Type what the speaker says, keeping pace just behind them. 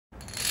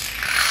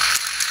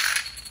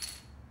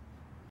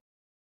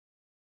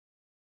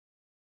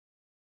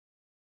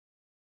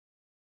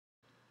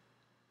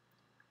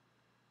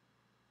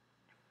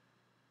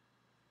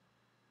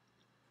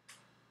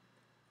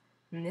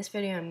In this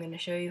video, I'm going to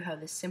show you how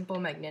this simple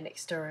magnetic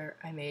stirrer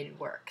I made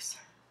works.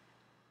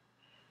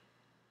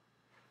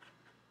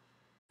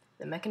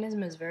 The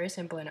mechanism is very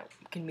simple and it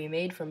can be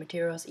made from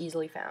materials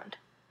easily found.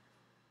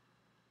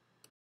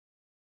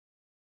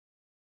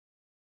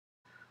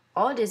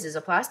 All it is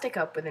a plastic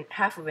cup with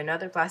half of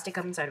another plastic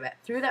cup inside of it.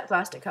 Through that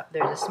plastic cup,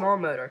 there's a small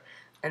motor,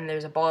 and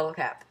there's a bottle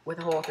cap with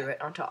a hole through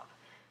it on top.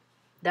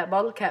 That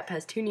bottle cap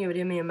has two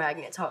neodymium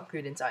magnets hot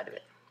glued inside of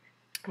it.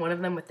 One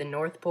of them with the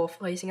north pole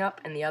facing up,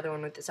 and the other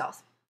one with the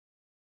south.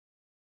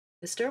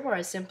 The stir bar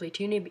is simply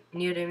two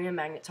neodymium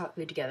magnets hot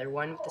glued together,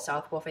 one with the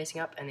south pole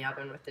facing up, and the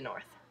other one with the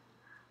north.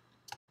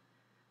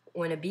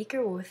 When a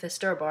beaker with a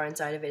stir bar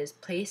inside of it is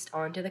placed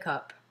onto the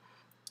cup,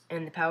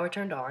 and the power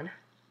turned on,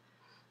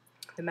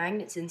 the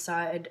magnets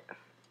inside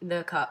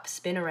the cup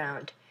spin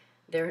around.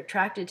 They're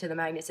attracted to the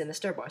magnets in the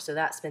stir bar, so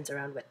that spins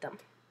around with them.